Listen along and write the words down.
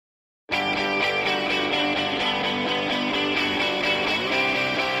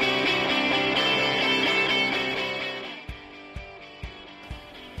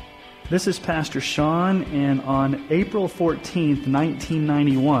This is Pastor Sean, and on April 14th,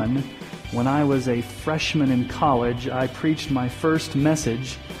 1991, when I was a freshman in college, I preached my first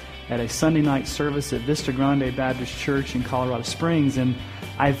message at a Sunday night service at Vista Grande Baptist Church in Colorado Springs, and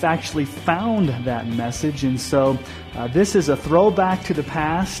I've actually found that message, and so this is a throwback to the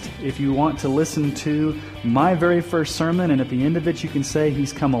past. If you want to listen to my very first sermon, and at the end of it you can say,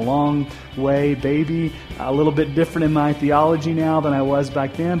 he's come a long way, baby. A little bit different in my theology now than I was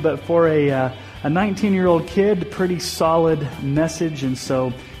back then, but for a 19-year-old kid, pretty solid message, and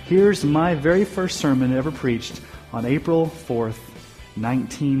so here's my very first sermon ever preached on April 4th,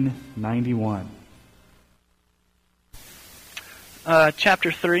 1991.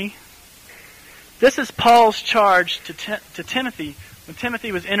 Chapter 3. This is Paul's charge to Timothy when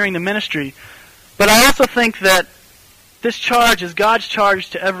Timothy was entering the ministry. But I also think that this charge is God's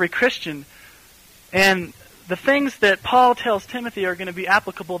charge to every Christian. And the things that Paul tells Timothy are going to be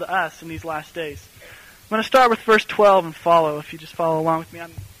applicable to us in these last days. I'm going to start with verse 12 and follow. If you just follow along with me,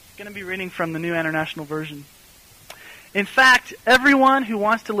 I'm going to be reading from the New International Version. In fact, everyone who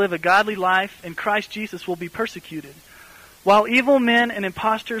wants to live a godly life in Christ Jesus will be persecuted, while evil men and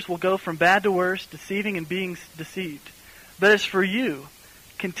impostors will go from bad to worse, deceiving and being deceived. But as for you,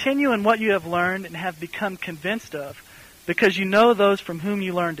 continue in what you have learned and have become convinced of, because you know those from whom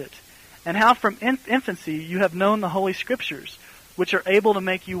you learned it, and how from infancy you have known the Holy Scriptures, which are able to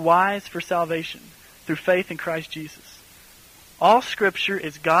make you wise for salvation through faith in Christ Jesus. All Scripture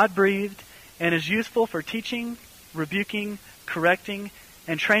is God-breathed and is useful for teaching, rebuking, correcting,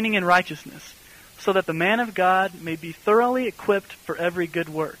 and training in righteousness, so that the man of God may be thoroughly equipped for every good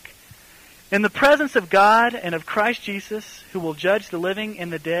work. In the presence of God and of Christ Jesus, who will judge the living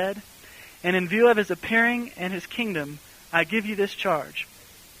and the dead, and in view of his appearing and his kingdom, I give you this charge.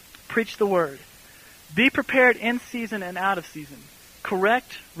 Preach the word. Be prepared in season and out of season.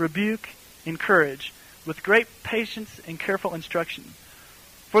 Correct, rebuke, encourage, with great patience and careful instruction.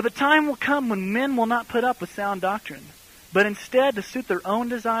 For the time will come when men will not put up with sound doctrine, but instead, to suit their own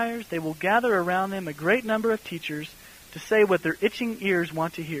desires, they will gather around them a great number of teachers to say what their itching ears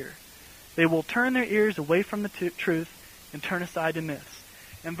want to hear. They will turn their ears away from the truth and turn aside to myths.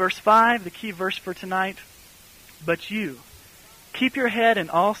 And verse 5, the key verse for tonight, but you, keep your head in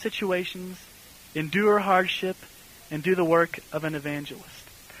all situations, endure hardship, and do the work of an evangelist.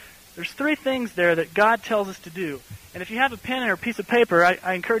 There's three things there that God tells us to do. And if you have a pen or a piece of paper,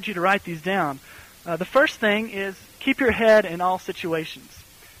 I encourage you to write these down. The first thing is keep your head in all situations.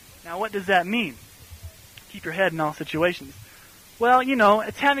 Now, what does that mean? Keep your head in all situations. Well,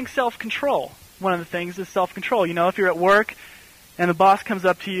 it's having self-control. One of the things is self-control. If you're at work and the boss comes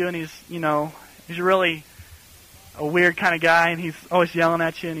up to you and he's really a weird kind of guy and he's always yelling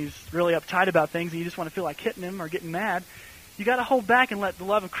at you and he's really uptight about things and you just want to feel like hitting him or getting mad, you got to hold back and let the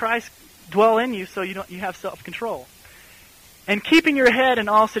love of Christ dwell in you so you have self-control. And keeping your head in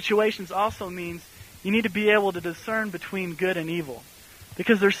all situations also means you need to be able to discern between good and evil.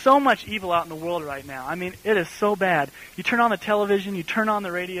 Because there's so much evil out in the world right now. I mean, it is so bad. You turn on the television, you turn on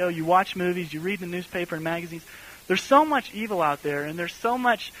the radio, you watch movies, you read the newspaper and magazines. There's so much evil out there, and there's so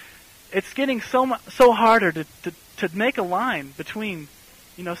much, it's getting so harder to make a line between,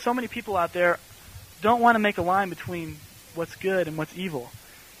 so many people out there don't want to make a line between what's good and what's evil.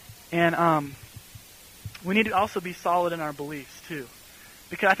 And we need to also be solid in our beliefs, too.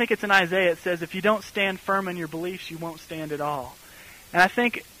 Because I think it's in Isaiah, it says, if you don't stand firm in your beliefs, you won't stand at all. And I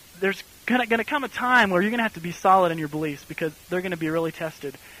think there's going to come a time where you're going to have to be solid in your beliefs because they're going to be really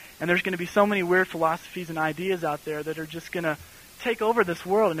tested. And there's going to be so many weird philosophies and ideas out there that are just going to take over this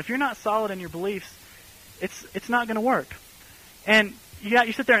world. And if you're not solid in your beliefs, it's not going to work. And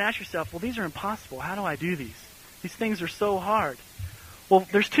you sit there and ask yourself, well, these are impossible. How do I do these? These things are so hard. Well,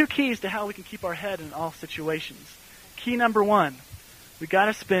 there's two keys to how we can keep our head in all situations. Key number one, we got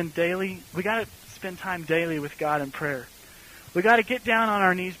to spend time daily with God in prayer. We got to get down on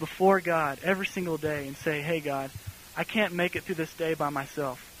our knees before God every single day and say, hey, God, I can't make it through this day by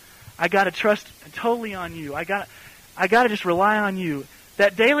myself. I got to trust totally on you. I got to just rely on you.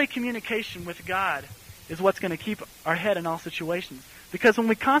 That daily communication with God is what's going to keep our head in all situations. Because when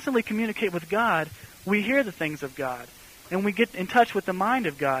we constantly communicate with God, we hear the things of God. And we get in touch with the mind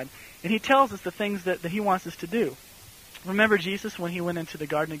of God. And He tells us the things that He wants us to do. Remember Jesus when He went into the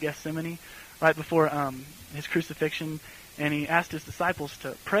Garden of Gethsemane right before His crucifixion, and He asked His disciples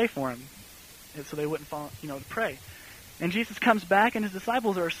to pray for Him so they wouldn't fall, to pray. And Jesus comes back and His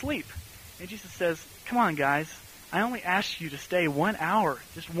disciples are asleep. And Jesus says, come on guys, I only asked you to stay 1 hour,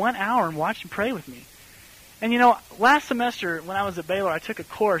 just 1 hour and watch and pray with me. And last semester when I was at Baylor, I took a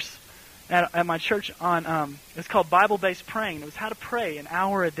course at my church on, it's called Bible-Based Praying. It was how to pray an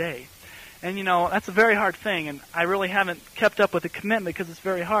hour a day. And, that's a very hard thing, and I really haven't kept up with the commitment because it's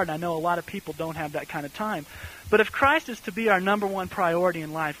very hard, and I know a lot of people don't have that kind of time. But if Christ is to be our number one priority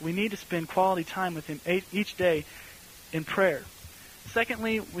in life, we need to spend quality time with Him each day in prayer.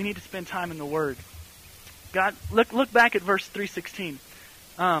 Secondly, we need to spend time in the Word. God, look back at verse 3:16.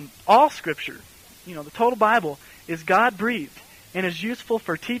 All Scripture, the total Bible, is God-breathed and is useful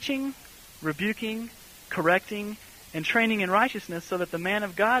for teaching, rebuking, correcting, and training in righteousness, so that the man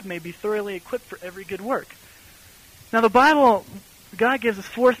of God may be thoroughly equipped for every good work. Now the Bible, God gives us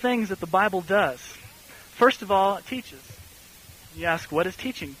 4 things that the Bible does. First of all, it teaches. You ask, what is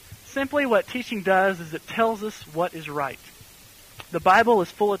teaching? Simply what teaching does is it tells us what is right. The Bible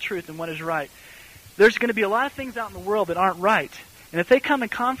is full of truth and what is right. There's going to be a lot of things out in the world that aren't right. And if they come in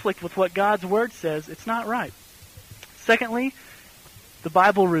conflict with what God's Word says, it's not right. Secondly, the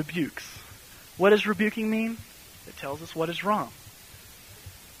Bible rebukes. What does rebuking mean? It tells us what is wrong.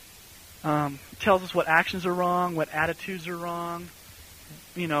 It tells us what actions are wrong, what attitudes are wrong,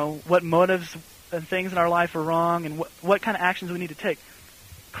 what motives and things in our life are wrong, and what kind of actions we need to take.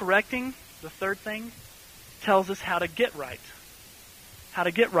 Correcting, the third thing, tells us how to get right. How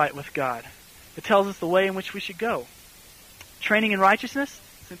to get right with God. It tells us the way in which we should go. Training in righteousness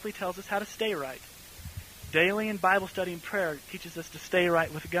simply tells us how to stay right. Daily in Bible study and prayer teaches us to stay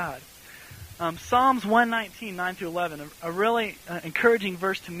right with God. Psalms 119, 9 through 11, a really encouraging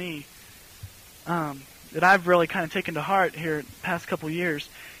verse to me that I've really kind of taken to heart here the past couple years.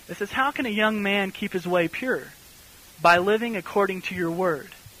 It says, "How can a young man keep his way pure? By living according to your word.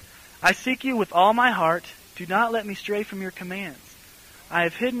 I seek you with all my heart. Do not let me stray from your commands. I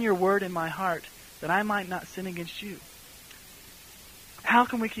have hidden your word in my heart, that I might not sin against you." How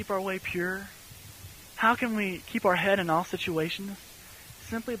can we keep our way pure? How can we keep our head in all situations?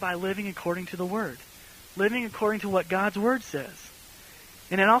 Simply by living according to the Word. Living according to what God's Word says.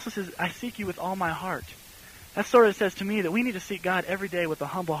 And it also says, "I seek you with all my heart." That sort of says to me that we need to seek God every day with a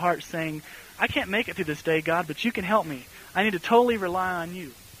humble heart, saying, "I can't make it through this day, God, but you can help me. I need to totally rely on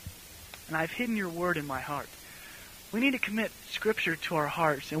you. And I've hidden your Word in my heart." We need to commit Scripture to our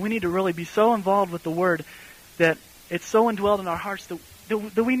hearts, and we need to really be so involved with the Word that it's so indwelled in our hearts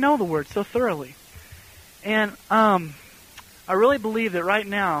that we know the Word so thoroughly. And I really believe that right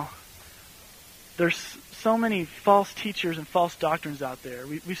now there's so many false teachers and false doctrines out there.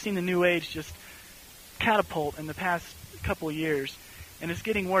 We've seen the New Age just catapult in the past couple of years, and it's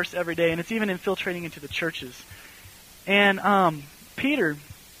getting worse every day, and it's even infiltrating into the churches. And Peter,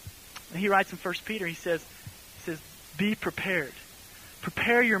 he writes in 1 Peter, he says, "Be prepared.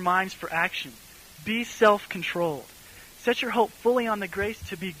 Prepare your minds for action. Be self-controlled. Set your hope fully on the grace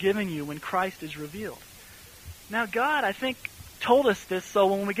to be given you when Christ is revealed." Now God, I think, told us this so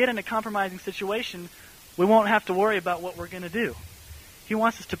when we get in a compromising situation, we won't have to worry about what we're going to do. He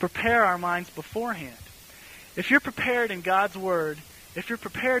wants us to prepare our minds beforehand. If you're prepared in God's Word, if you're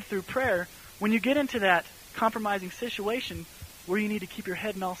prepared through prayer, when you get into that compromising situation where you need to keep your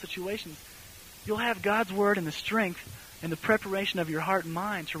head in all situations, you'll have God's Word and the strength and the preparation of your heart and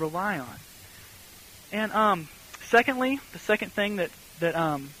mind to rely on. And secondly, the second thing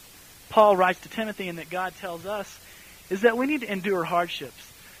that Paul writes to Timothy and that God tells us is that we need to endure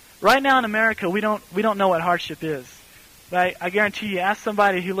hardships. Right now in America, we don't know what hardship is. But I guarantee you, ask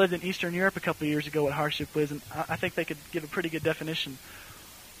somebody who lived in Eastern Europe a couple of years ago what hardship was, and I think they could give a pretty good definition.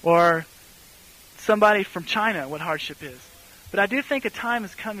 Or somebody from China what hardship is. But I do think a time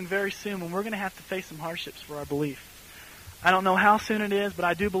is coming very soon when we're going to have to face some hardships for our belief. I don't know how soon it is, but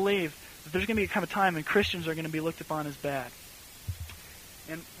I do believe that there's going to be a time when Christians are going to be looked upon as bad.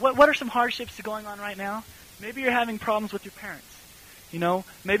 And what are some hardships going on right now? Maybe you're having problems with your parents.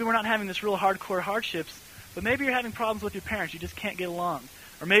 Maybe we're not having this real hardcore hardships, but maybe you're having problems with your parents. You just can't get along.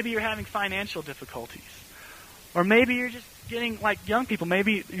 Or maybe you're having financial difficulties. Or maybe you're just getting, like young people,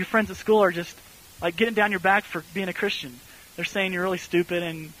 maybe your friends at school are just like getting down your back for being a Christian. They're saying you're really stupid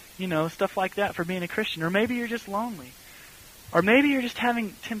and, stuff like that for being a Christian. Or maybe you're just lonely. Or maybe you're just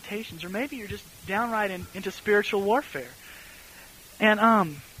having temptations. Or maybe you're just downright into spiritual warfare.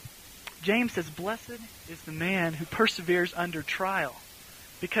 And James says, "Blessed is the man who perseveres under trial,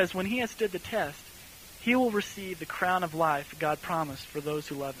 because when he has stood the test, he will receive the crown of life God promised for those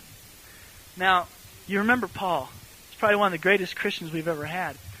who love him." Now, you remember Paul. He's probably one of the greatest Christians we've ever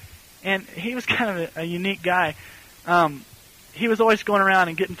had. And he was kind of a unique guy. He was always going around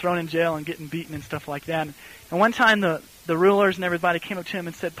and getting thrown in jail and getting beaten and stuff like that. And one time the rulers and everybody came up to him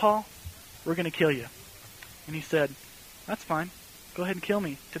and said, "Paul, we're going to kill you." And he said, "That's fine. Go ahead and kill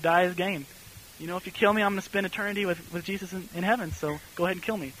me. To die is gain. If you kill me, I'm going to spend eternity with Jesus in heaven, so go ahead and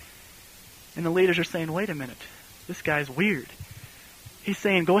kill me." And the leaders are saying, "Wait a minute. This guy's weird. He's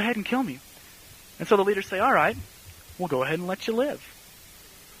saying, go ahead and kill me. And so the leaders say, all right, we'll go ahead and let you live.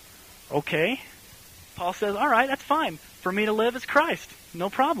 Okay. Paul says, all right, that's fine. For me to live is Christ. No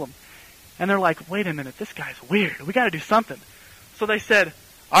problem. And they're like, wait a minute, this guy's weird. We got to do something. So they said,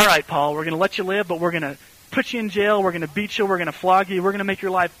 all right, Paul, we're going to let you live, but we're going to put you in jail, we're going to beat you, we're going to flog you, we're going to make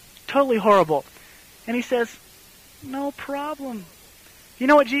your life totally horrible. And he says, no problem. You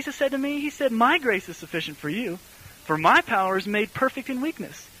know what Jesus said to me? He said, my grace is sufficient for you, for my power is made perfect in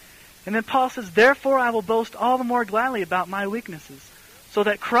weakness. And then Paul says, therefore I will boast all the more gladly about my weaknesses, so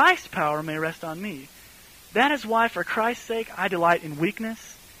that Christ's power may rest on me. That is why, for Christ's sake, I delight in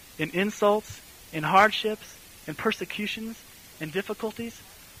weakness, in insults, in hardships, in persecutions, in difficulties.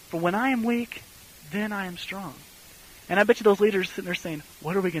 For when I am weak, then I am strong. And I bet you those leaders are sitting there saying,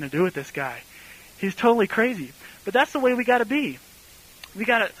 what are we going to do with this guy? He's totally crazy. But that's the way we got to be. We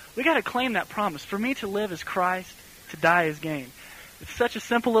got to claim that promise. For me to live is Christ, to die is gain. It's such a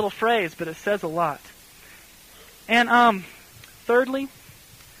simple little phrase, but it says a lot. And thirdly,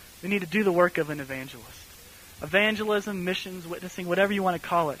 we need to do the work of an evangelist. Evangelism, missions, witnessing, whatever you want to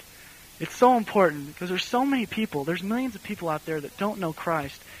call it. It's so important because there's so many people, there's millions of people out there that don't know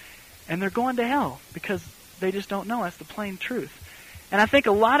Christ, and they're going to hell because they just don't know. That's the plain truth. And I think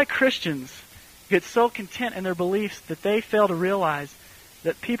a lot of Christians get so content in their beliefs that they fail to realize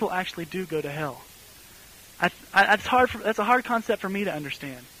that people actually do go to hell. That's a hard concept for me to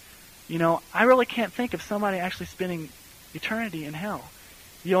understand. You know, I really can't think of somebody actually spending eternity in hell.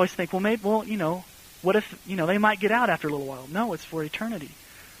 You always think, what if, they might get out after a little while? No, it's for eternity.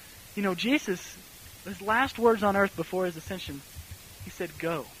 You know, Jesus, his last words on earth before his ascension, he said,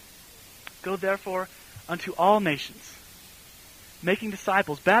 go. Go therefore unto all nations, making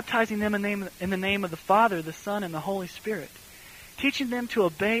disciples, baptizing them in the name of the Father, the Son, and the Holy Spirit, teaching them to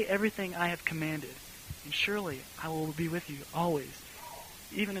obey everything I have commanded. And surely I will be with you always,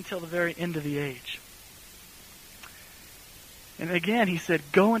 even until the very end of the age. And again, he said,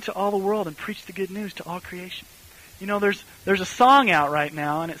 go into all the world and preach the good news to all creation. You know, there's a song out right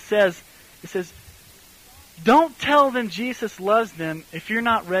now, and it says, don't tell them Jesus loves them if you're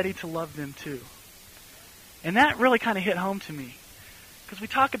not ready to love them too. And that really kind of hit home to me. Because we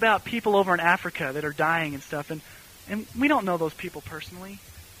talk about people over in Africa that are dying and stuff, and we don't know those people personally,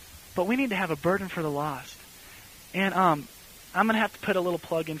 but we need to have a burden for the lost. And I'm going to have to put a little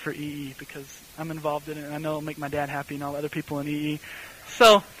plug in for EE because I'm involved in it, and I know it'll make my dad happy and all the other people in EE.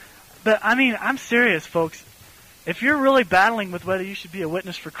 So, but I mean, I'm serious, folks. If you're really battling with whether you should be a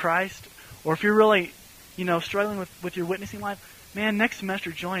witness for Christ, or if you're really, struggling with your witnessing life, man, next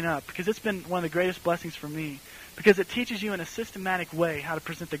semester join up, because it's been one of the greatest blessings for me, because it teaches you in a systematic way how to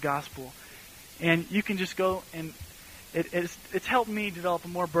present the gospel. And you can just go and it's helped me develop a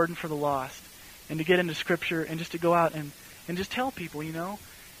more burden for the lost, and to get into Scripture, and just to go out and just tell people,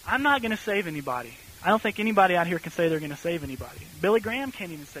 I'm not going to save anybody. I don't think anybody out here can say they're going to save anybody. Billy Graham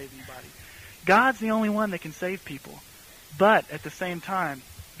can't even save anybody. God's the only one that can save people. But at the same time,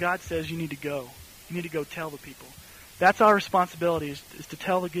 God says you need to go. You need to go tell the people. That's our responsibility, is to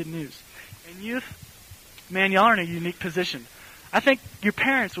tell the good news. And youth, man, y'all are in a unique position. I think your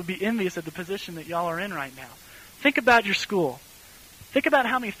parents would be envious of the position that y'all are in right now. Think about your school. Think about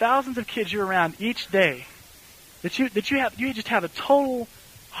how many thousands of kids you're around each day. That you just have a total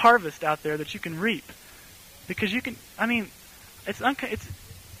harvest out there that you can reap. Because you can, it's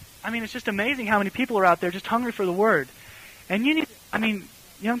just amazing how many people are out there just hungry for the Word. And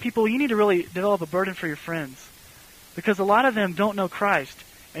young people, you need to really develop a burden for your friends. Because a lot of them don't know Christ.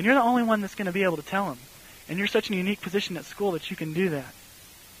 And you're the only one that's going to be able to tell them. And you're such in a unique position at school that you can do that.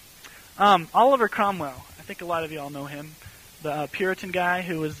 Oliver Cromwell, I think a lot of you all know him. The Puritan guy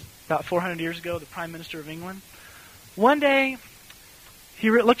who was about 400 years ago the Prime Minister of England. One day, he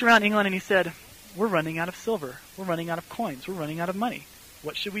looked around England and he said, we're running out of silver. We're running out of coins. We're running out of money.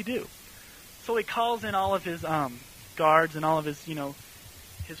 What should we do? So he calls in all of his guards and all of his,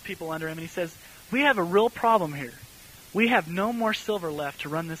 his people under him, and he says, we have a real problem here. We have no more silver left to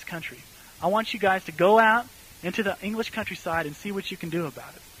run this country. I want you guys to go out into the English countryside and see what you can do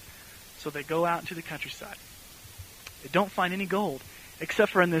about it. So they go out into the countryside. They don't find any gold,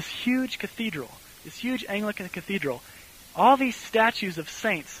 except for in this huge cathedral, this huge Anglican cathedral. All these statues of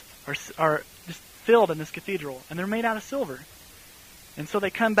saints are just filled in this cathedral, and they're made out of silver. And so they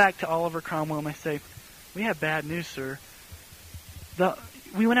come back to Oliver Cromwell and they say, we have bad news, sir.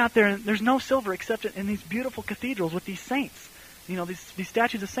 We went out there and there's no silver except in these beautiful cathedrals with these saints. These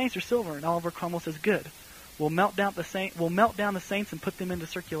statues of saints are silver. And Oliver Cromwell says, good. We'll melt down the saints and put them into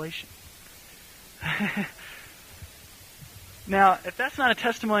circulation. Now, if that's not a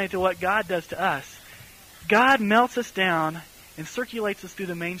testimony to what God does to us, God melts us down and circulates us through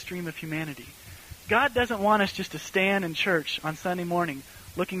the mainstream of humanity. God doesn't want us just to stand in church on Sunday morning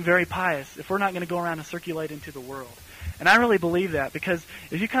looking very pious if we're not going to go around and circulate into the world. And I really believe that, because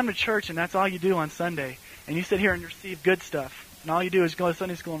if you come to church and that's all you do on Sunday, and you sit here and receive good stuff, and all you do is go to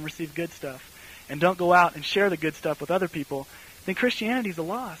Sunday school and receive good stuff, and don't go out and share the good stuff with other people, then Christianity's a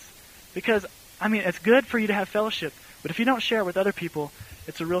loss. Because, I mean, it's good for you to have fellowship, but if you don't share it with other people,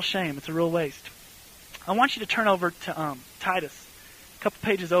 it's a real shame. It's a real waste. I want you to turn over to Titus, a couple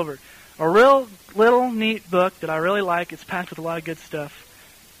pages over. A real little neat book that I really like. It's packed with a lot of good stuff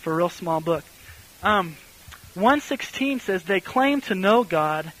for a real small book. 1:16 says, they claim to know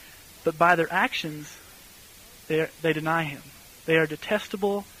God, but by their actions they deny Him. They are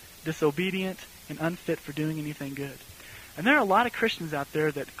detestable, disobedient, and unfit for doing anything good. And there are a lot of Christians out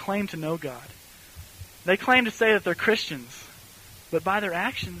there that claim to know God. They claim to say that they're Christians, but by their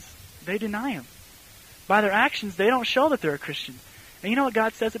actions, they deny Him. By their actions, they don't show that they're a Christian. And you know what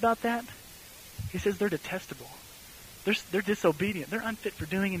God says about that? He says they're detestable. They're disobedient. They're unfit for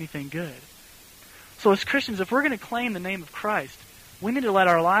doing anything good. So as Christians, if we're going to claim the name of Christ, we need to let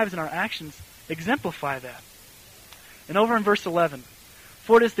our lives and our actions exemplify that. And over in verse 11,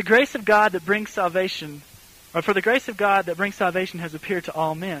 for it is the grace of God that brings salvation, or for the grace of God that brings salvation has appeared to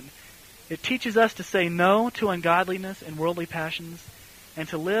all men. It teaches us to say no to ungodliness and worldly passions, and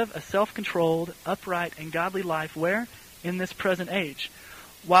to live a self-controlled, upright, and godly life where? In this present age,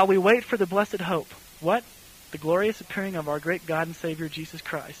 while we wait for the blessed hope. What? The glorious appearing of our great God and Savior Jesus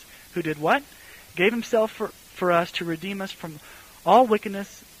Christ, who did what? Gave Himself for us to redeem us from all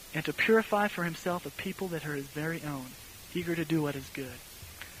wickedness and to purify for Himself a people that are His very own, eager to do what is good.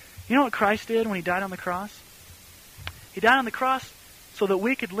 You know what Christ did when He died on the cross? He died on the cross so that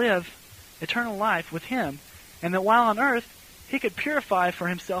we could live eternal life with Him, and that while on earth, He could purify for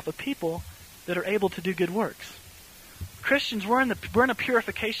Himself a people that are able to do good works. Christians, we're in a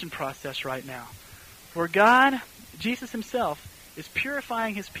purification process right now, where God, Jesus Himself, is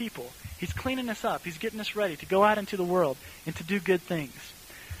purifying His people. He's cleaning us up. He's getting us ready to go out into the world and to do good things.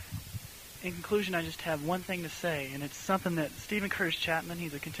 In conclusion, I just have one thing to say, and it's something that Stephen Curtis Chapman,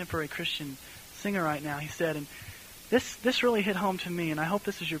 he's a contemporary Christian singer right now, he said, and this really hit home to me, and I hope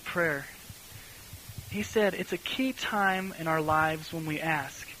this is your prayer. He said, it's a key time in our lives when we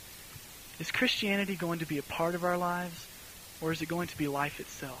ask, is Christianity going to be a part of our lives, or is it going to be life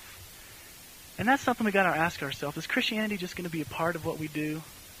itself? And that's something we got to ask ourselves. Is Christianity just going to be a part of what we do,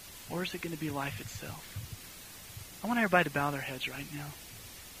 or is it going to be life itself? I want everybody to bow their heads right now.